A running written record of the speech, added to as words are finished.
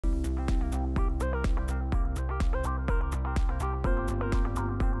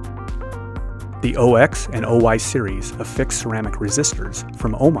The OX and OY series of fixed ceramic resistors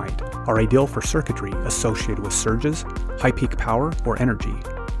from Ohmite are ideal for circuitry associated with surges, high peak power, or energy.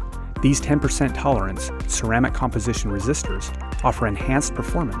 These 10% tolerance ceramic composition resistors offer enhanced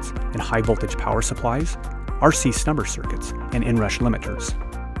performance in high voltage power supplies, RC snubber circuits, and inrush limiters.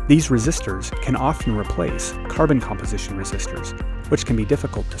 These resistors can often replace carbon composition resistors, which can be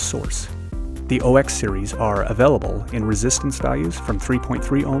difficult to source. The OX series are available in resistance values from 3.3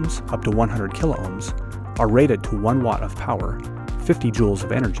 ohms up to 100 kiloohms, are rated to 1 watt of power, 50 joules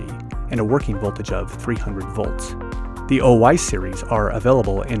of energy, and a working voltage of 300 volts. The OY series are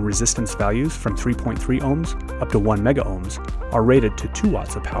available in resistance values from 3.3 ohms up to 1 megaohms, are rated to 2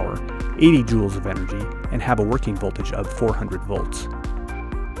 watts of power, 80 joules of energy, and have a working voltage of 400 volts.